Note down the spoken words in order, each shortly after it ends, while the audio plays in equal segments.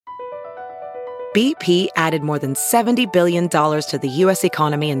BP added more than $70 billion to the U.S.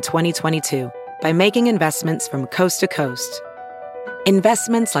 economy in 2022 by making investments from coast to coast.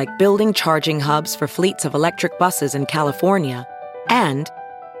 Investments like building charging hubs for fleets of electric buses in California and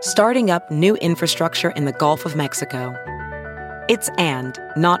starting up new infrastructure in the Gulf of Mexico. It's and,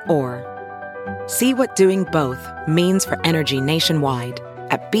 not or. See what doing both means for energy nationwide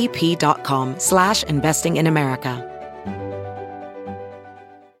at bp.com/investing in America.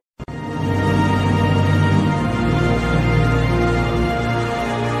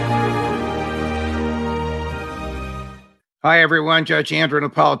 Hi, everyone. Judge Andrew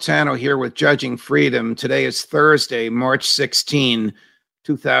Napolitano here with Judging Freedom. Today is Thursday, March 16,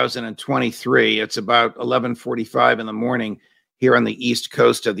 2023. It's about 11:45 in the morning here on the East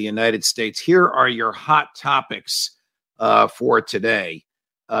Coast of the United States. Here are your hot topics for today.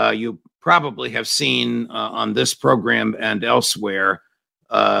 You probably have seen on this program and elsewhere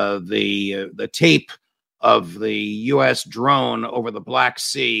the tape of the U.S. drone over the Black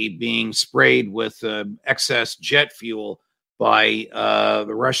Sea being sprayed with excess jet fuel by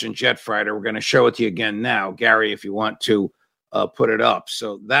the Russian jet fighter. We're going to show it to you again now, Gary, if you want to put it up.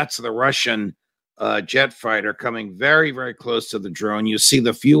 So that's the Russian jet fighter coming very, very close to the drone. You see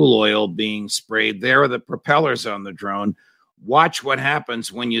the fuel oil being sprayed. There are the propellers on the drone. Watch what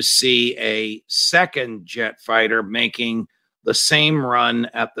happens when you see a second jet fighter making the same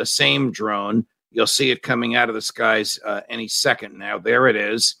run at the same drone. You'll see it coming out of the skies any second now. There it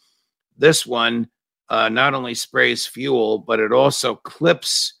is. This one not only sprays fuel, but it also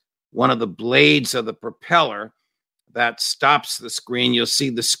clips one of the blades of the propeller that stops the screen. You'll see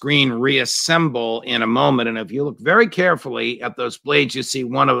the screen reassemble in a moment. And if you look very carefully at those blades, you see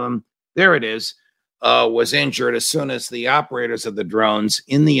one of them, there it is, was injured as soon as the operators of the drones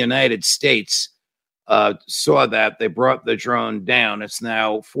in the United States saw that. They brought the drone down. It's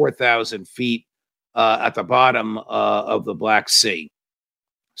now 4,000 feet at the bottom of the Black Sea.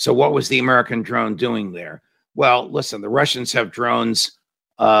 So what was the American drone doing there? Well, listen, the Russians have drones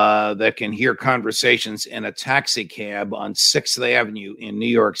that can hear conversations in a taxi cab on 6th Avenue in New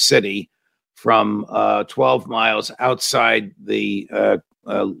York City from 12 miles outside the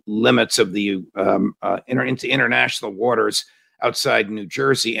limits of the into international waters outside New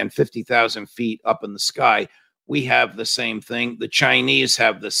Jersey and 50,000 feet up in the sky. We have the same thing. The Chinese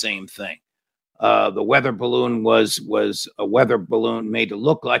have the same thing. The weather balloon was a weather balloon made to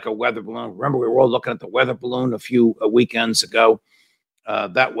look like a weather balloon. Remember, we were all looking at the weather balloon a few weekends ago.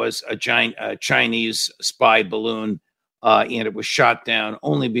 That was a Chinese spy balloon, and it was shot down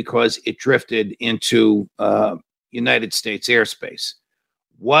only because it drifted into United States airspace.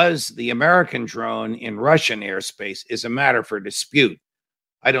 Was the American drone in Russian airspace is a matter for dispute.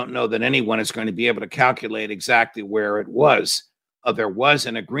 I don't know that anyone is going to be able to calculate exactly where it was. There was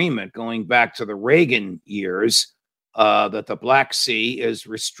an agreement going back to the Reagan years that the Black Sea is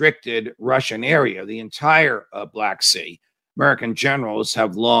restricted Russian area, the entire Black Sea. American generals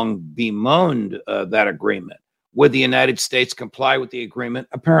have long bemoaned that agreement. Would the United States comply with the agreement?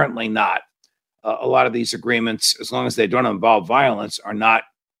 Apparently not. A lot of these agreements, as long as they don't involve violence, are not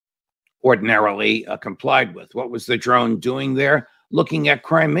ordinarily complied with. What was the drone doing there? Looking at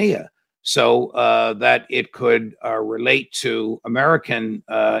Crimea, so that it could relate to American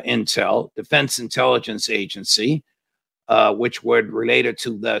intel, Defense Intelligence Agency, which would relate it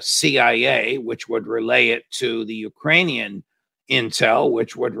to the CIA, which would relay it to the Ukrainian intel,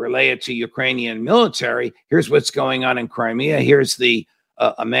 which would relay it to Ukrainian military. Here's what's going on in Crimea. Here's the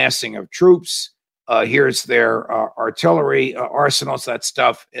amassing of troops. Here's their artillery arsenals. That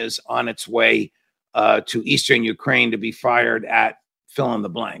stuff is on its way to eastern Ukraine to be fired at fill in the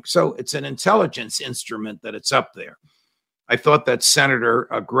blank. So it's an intelligence instrument that it's up there. I thought that Senator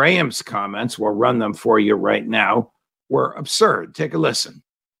Graham's comments, we'll run them for you right now, were absurd. Take a listen.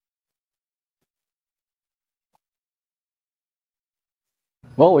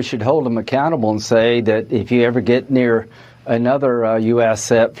 Well, we should hold them accountable and say that if you ever get near another U.S.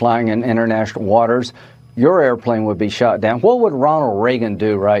 set flying in international waters, your airplane would be shot down. What would Ronald Reagan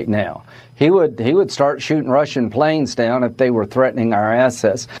do right now? He would start shooting Russian planes down if they were threatening our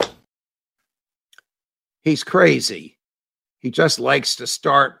assets. He's crazy. He just likes to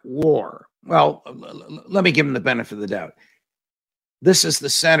start war. Well, let me give him the benefit of the doubt. This is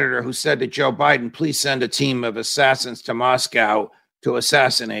the senator who said to Joe Biden, please send a team of assassins to Moscow to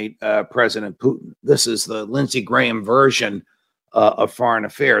assassinate President Putin. This is the Lindsey Graham version of foreign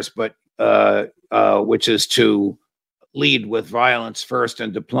affairs, but which is to lead with violence first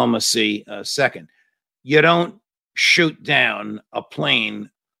and diplomacy second. You don't shoot down a plane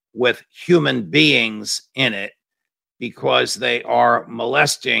with human beings in it because they are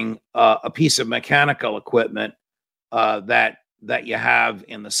molesting a piece of mechanical equipment that you have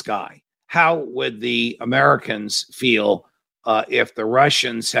in the sky. How would the Americans feel if the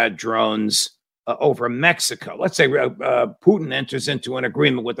Russians had drones over Mexico? Let's say Putin enters into an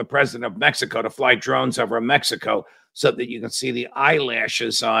agreement with the president of Mexico to fly drones over Mexico so that you can see the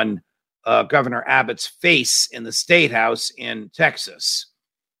eyelashes on Governor Abbott's face in the State House in Texas.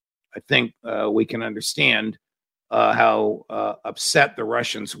 I think we can understand how upset the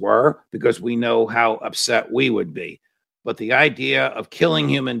Russians were, because we know how upset we would be. But the idea of killing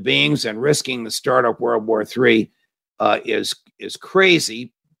human beings and risking the start of World War III is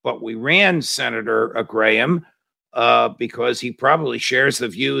crazy. But we ran Senator Graham because he probably shares the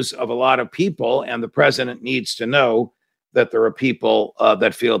views of a lot of people, and the president needs to know that there are people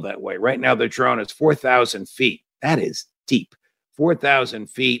that feel that way. Right now, the drone is 4,000 feet. That is deep. 4,000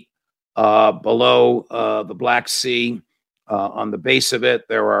 feet below the Black Sea. On the base of it,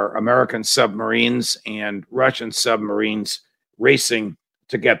 there are American submarines and Russian submarines racing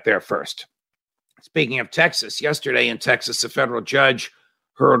to get there first. Speaking of Texas, yesterday in Texas, a federal judge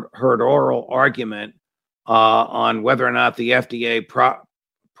heard oral argument on whether or not the FDA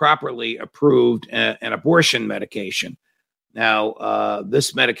properly approved an abortion medication. Now,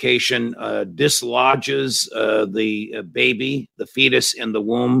 this medication dislodges the baby, the fetus in the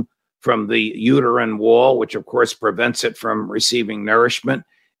womb, from the uterine wall, which of course prevents it from receiving nourishment.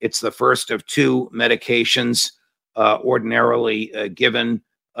 It's the first of two medications ordinarily given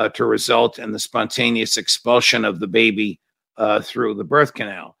to result in the spontaneous expulsion of the baby through the birth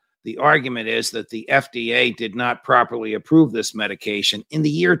canal. The argument is that the FDA did not properly approve this medication in the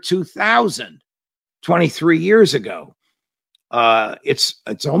year 2000, 23 years ago.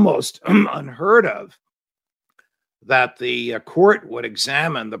 It's almost unheard of that the court would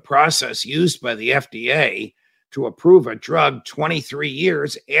examine the process used by the FDA to approve a drug 23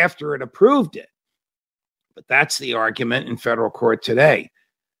 years after it approved it. But that's the argument in federal court today.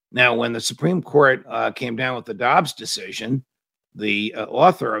 Now, when the Supreme Court came down with the Dobbs decision, the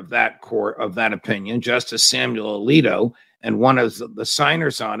author of that opinion, Justice Samuel Alito, and one of the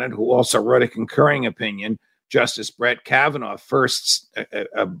signers on it, who also wrote a concurring opinion, Justice Brett Kavanaugh,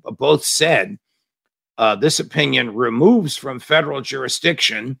 both said, this opinion removes from federal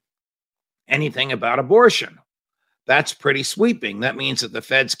jurisdiction anything about abortion. That's pretty sweeping. That means that the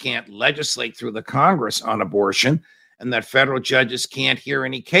feds can't legislate through the Congress on abortion, and that federal judges can't hear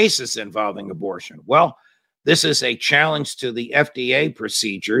any cases involving abortion. Well, this is a challenge to the FDA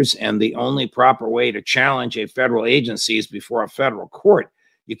procedures, and the only proper way to challenge a federal agency is before a federal court.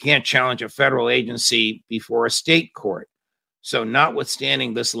 You can't challenge a federal agency before a state court. So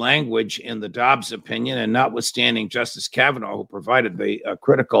notwithstanding this language in the Dobbs opinion, and notwithstanding Justice Kavanaugh, who provided the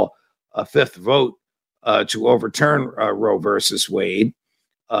critical fifth vote to overturn Roe versus Wade,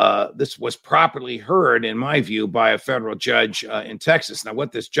 this was properly heard, in my view, by a federal judge in Texas. Now,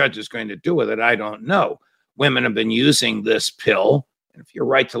 what this judge is going to do with it, I don't know. Women have been using this pill. And if you're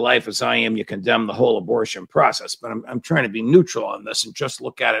right to life as I am, you condemn the whole abortion process. But I'm trying to be neutral on this and just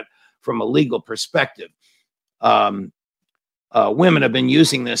look at it from a legal perspective. Women have been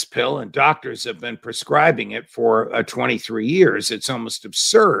using this pill, and doctors have been prescribing it for 23 years. It's almost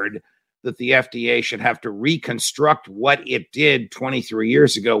absurd that the FDA should have to reconstruct what it did 23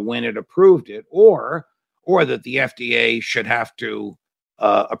 years ago when it approved it, or that the FDA should have to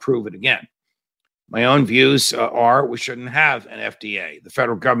approve it again. My own views are we shouldn't have an FDA. The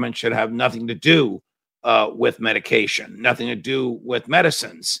federal government should have nothing to do with medication, nothing to do with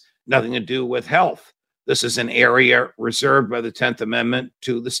medicines, nothing to do with health. This is an area reserved by the 10th Amendment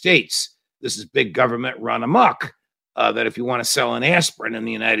to the states. This is big government run amok, that if you want to sell an aspirin in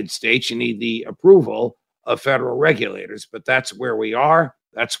the United States, you need the approval of federal regulators. But that's where we are.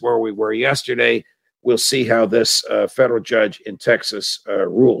 That's where we were yesterday. We'll see how this federal judge in Texas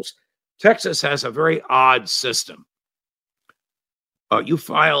rules. Texas has a very odd system. You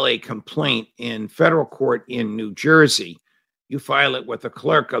file a complaint in federal court in New Jersey. You file it with the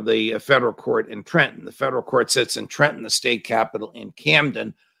clerk of the federal court in Trenton. The federal court sits in Trenton, the state capital, in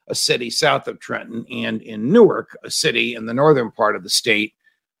Camden, a city south of Trenton, and in Newark, a city in the northern part of the state,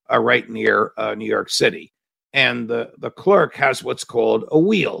 right near New York City. And the clerk has what's called a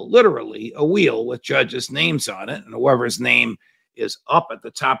wheel, literally a wheel with judges' names on it, and whoever's name is up at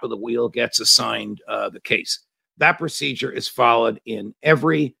the top of the wheel gets assigned the case. That procedure is followed in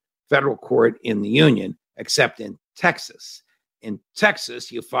every federal court in the union, except in Texas. In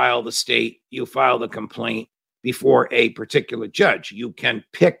Texas, you file the complaint before a particular judge. You can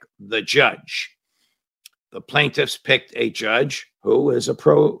pick the judge. The plaintiffs picked a judge who is a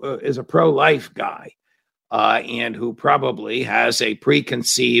pro-life guy. and who probably has a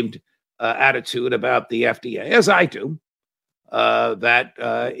preconceived attitude about the FDA, as I do, that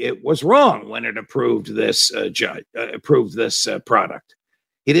it was wrong when it approved this product.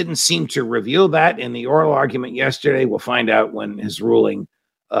 He didn't seem to reveal that in the oral argument yesterday. We'll find out when his ruling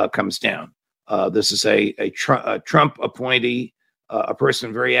comes down. This is a Trump appointee, a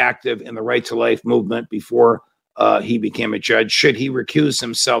person very active in the Right to Life movement before he became a judge. Should he recuse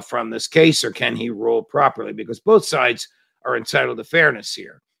himself from this case, or can he rule properly? Because both sides are entitled to fairness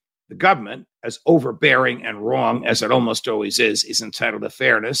here. The government, as overbearing and wrong as it almost always is entitled to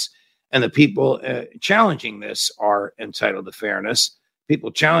fairness. And the people challenging this are entitled to fairness.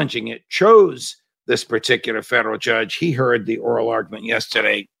 People challenging it chose this particular federal judge. He heard the oral argument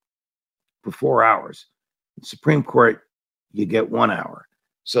yesterday for 4 hours. The Supreme Court, you get 1 hour.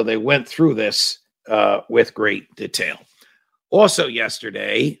 So they went through this with great detail. Also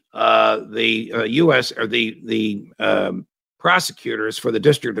yesterday, the U.S. or the prosecutors for the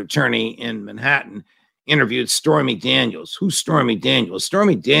district attorney in Manhattan interviewed Stormy Daniels. Who's Stormy Daniels?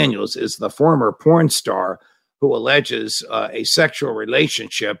 Stormy Daniels is the former porn star who alleges a sexual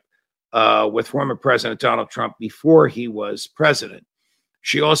relationship with former President Donald Trump before he was president.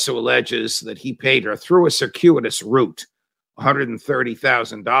 She also alleges that he paid her through a circuitous route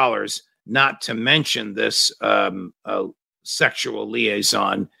 $130,000, not to mention this sexual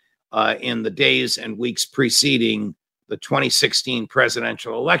liaison in the days and weeks preceding the 2016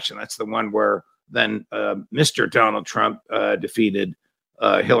 presidential election. That's the one where then Mr. Donald Trump defeated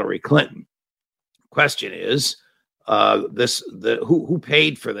Hillary Clinton. Question is, who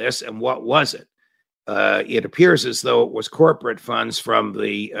paid for this and what was it? It appears as though it was corporate funds from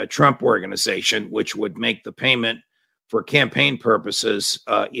the Trump organization, which would make the payment for campaign purposes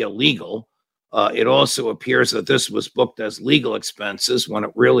illegal. It also appears that this was booked as legal expenses when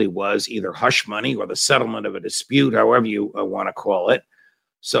it really was either hush money or the settlement of a dispute, however you want to call it.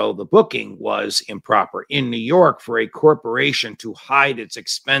 So the booking was improper. In New York, for a corporation to hide its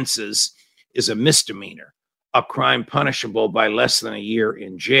expenses is a misdemeanor, a crime punishable by less than a year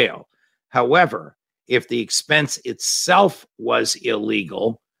in jail. However, if the expense itself was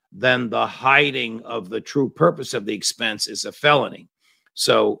illegal, then the hiding of the true purpose of the expense is a felony.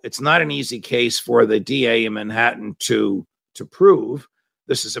 So it's not an easy case for the DA in Manhattan to prove.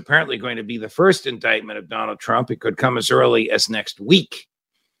 This is apparently going to be the first indictment of Donald Trump. It could come as early as next week.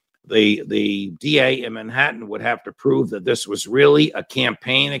 The DA in Manhattan would have to prove that this was really a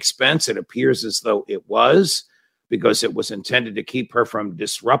campaign expense. It appears as though it was, because it was intended to keep her from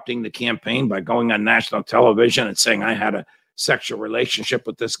disrupting the campaign by going on national television and saying, I had a sexual relationship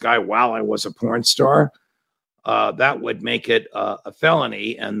with this guy while I was a porn star. That would make it a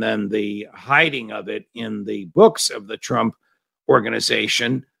felony. And then the hiding of it in the books of the Trump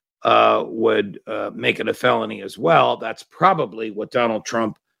organization would make it a felony as well. That's probably what Donald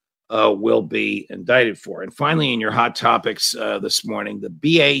Trump will be indicted for. And finally, in your hot topics this morning, the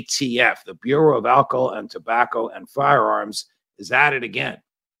BATF, the Bureau of Alcohol and Tobacco and Firearms, is at it again.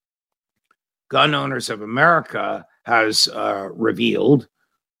 Gun Owners of America has revealed,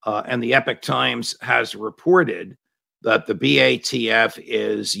 and the Epoch Times has reported, that the BATF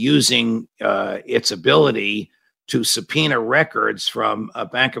is using its ability to subpoena records from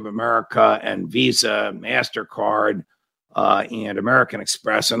Bank of America and Visa, MasterCard, and American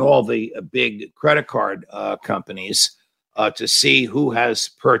Express, and all the big credit card companies to see who has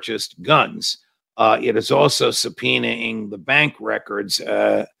purchased guns. It is also subpoenaing the bank records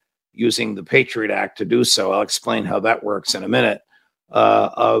using the Patriot Act to do so. I'll explain how that works in a minute,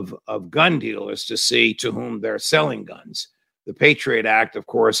 of gun dealers to see to whom they're selling guns. The Patriot Act, of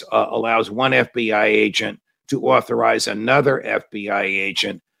course, allows one FBI agent to authorize another FBI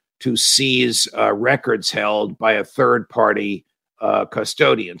agent to seize records held by a third-party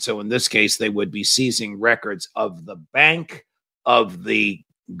custodian. So in this case, they would be seizing records of the bank of the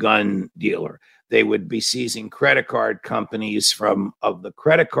gun dealer. They would be seizing credit card companies of the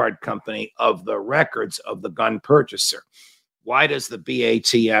credit card company of the records of the gun purchaser. Why does the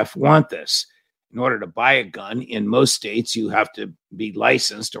BATF want this? In order to buy a gun in most states, you have to be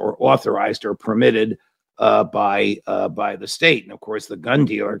licensed or authorized or permitted by the state. And of course, the gun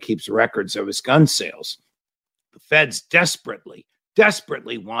dealer keeps records of his gun sales. The feds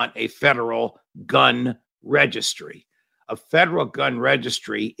desperately want a federal gun registry. A federal gun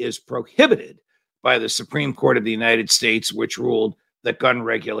registry is prohibited by the Supreme Court of the United States, which ruled that gun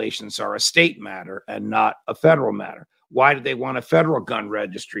regulations are a state matter and not a federal matter. Why do they want a federal gun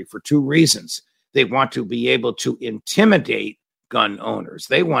registry? For two reasons. They want to be able to intimidate gun owners.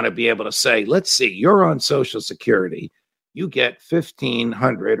 They want to be able to say, let's see, you're on Social Security. you get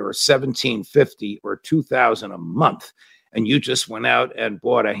 $1,500 or $1,750 or $2,000 a month, and you just went out and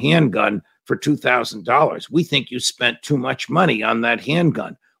bought a handgun for $2,000. We think you spent too much money on that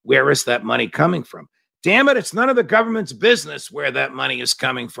handgun. Where is that money coming from? Damn it, it's none of the government's business where that money is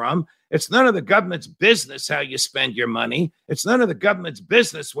coming from. It's none of the government's business how you spend your money. It's none of the government's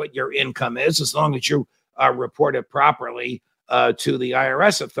business what your income is, as long as you report it properly to the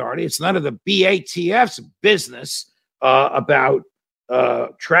IRS authority. It's none of the BATF's business about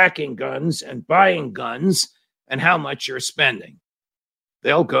tracking guns and buying guns and how much you're spending.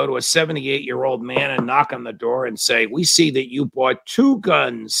 They'll go to a 78-year-old man and knock on the door and say, we see that you bought 2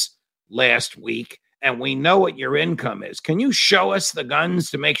 guns last week, and we know what your income is. Can you show us the guns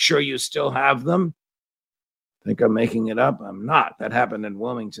to make sure you still have them? Think I'm making it up? I'm not. That happened in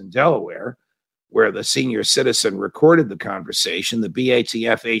Wilmington, Delaware, where the senior citizen recorded the conversation. The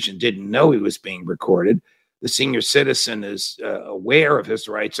BATF agent didn't know he was being recorded. The senior citizen is aware of his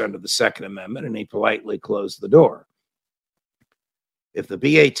rights under the Second Amendment, and he politely closed the door. If the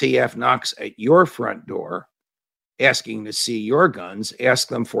BATF knocks at your front door asking to see your guns, ask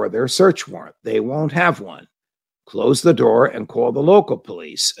them for their search warrant. They won't have one. Close the door and call the local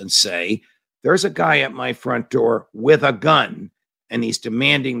police and say, there's a guy at my front door with a gun, and he's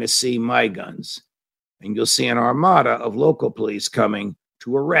demanding to see my guns. And you'll see an armada of local police coming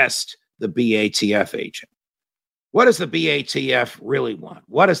to arrest the BATF agent. What does the BATF really want?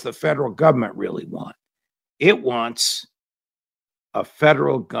 What does the federal government really want? It wants a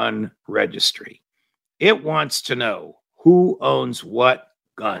federal gun registry. It wants to know who owns what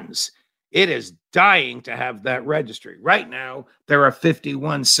guns. It is dying to have that registry. Right now, there are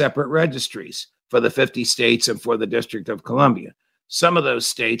 51 separate registries for the 50 states and for the District of Columbia. Some of those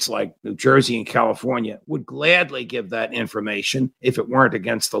states, like New Jersey and California, would gladly give that information, if it weren't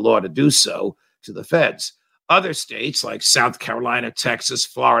against the law to do so, to the feds. Other states, like South Carolina, Texas,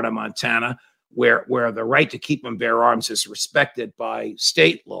 Florida, Montana, where the right to keep and bear arms is respected by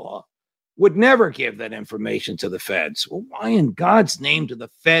state law, would never give that information to the feds. Well, why in God's name do the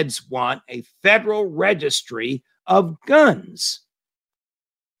feds want a federal registry of guns?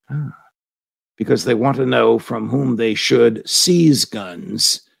 Because they want to know from whom they should seize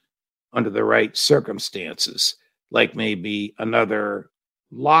guns under the right circumstances, like maybe another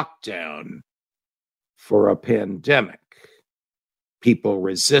lockdown for a pandemic, people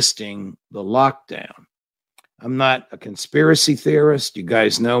resisting the lockdown. I'm not a conspiracy theorist. You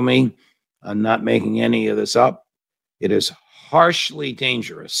guys know me. I'm not making any of this up. It is harshly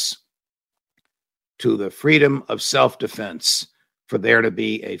dangerous to the freedom of self-defense for there to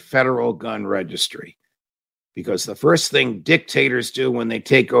be a federal gun registry. Because the first thing dictators do when they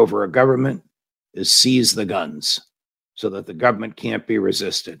take over a government is seize the guns so that the government can't be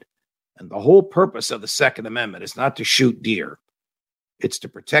resisted. And the whole purpose of the Second Amendment is not to shoot deer. It's to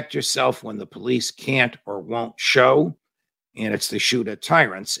protect yourself when the police can't or won't show, and it's to shoot at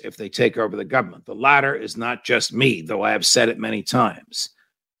tyrants if they take over the government. The latter is not just me, though I have said it many times.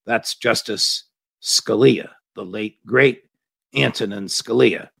 That's Justice Scalia, the late, great Antonin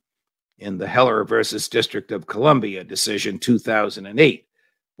Scalia, in the Heller versus District of Columbia decision 2008,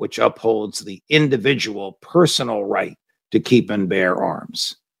 which upholds the individual personal right to keep and bear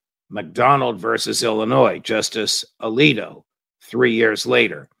arms. McDonald versus Illinois, Justice Alito, 3 years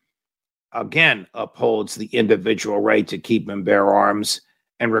later, again upholds the individual right to keep and bear arms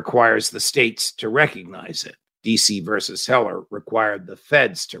and requires the states to recognize it. DC versus Heller required the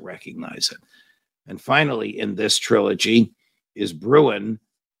feds to recognize it. And finally, in this trilogy is Bruin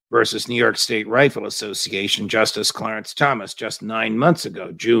versus New York State Rifle Association, Justice Clarence Thomas, just 9 months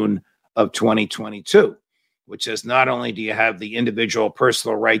ago, June of 2022, which says not only do you have the individual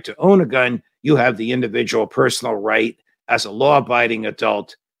personal right to own a gun, you have the individual personal right as a law-abiding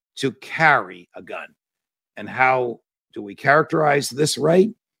adult to carry a gun. And how do we characterize this right?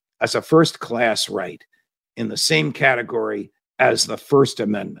 As a first-class right, in the same category as the First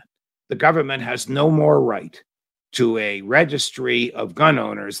Amendment. The government has no more right to a registry of gun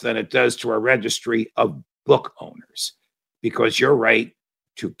owners than it does to a registry of book owners, because your right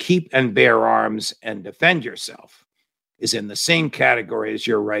to keep and bear arms and defend yourself is in the same category as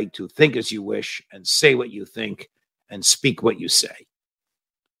your right to think as you wish and say what you think and speak what you say.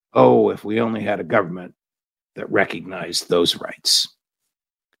 Oh, if we only had a government that recognized those rights.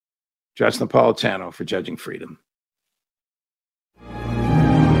 Judge Napolitano for Judging Freedom.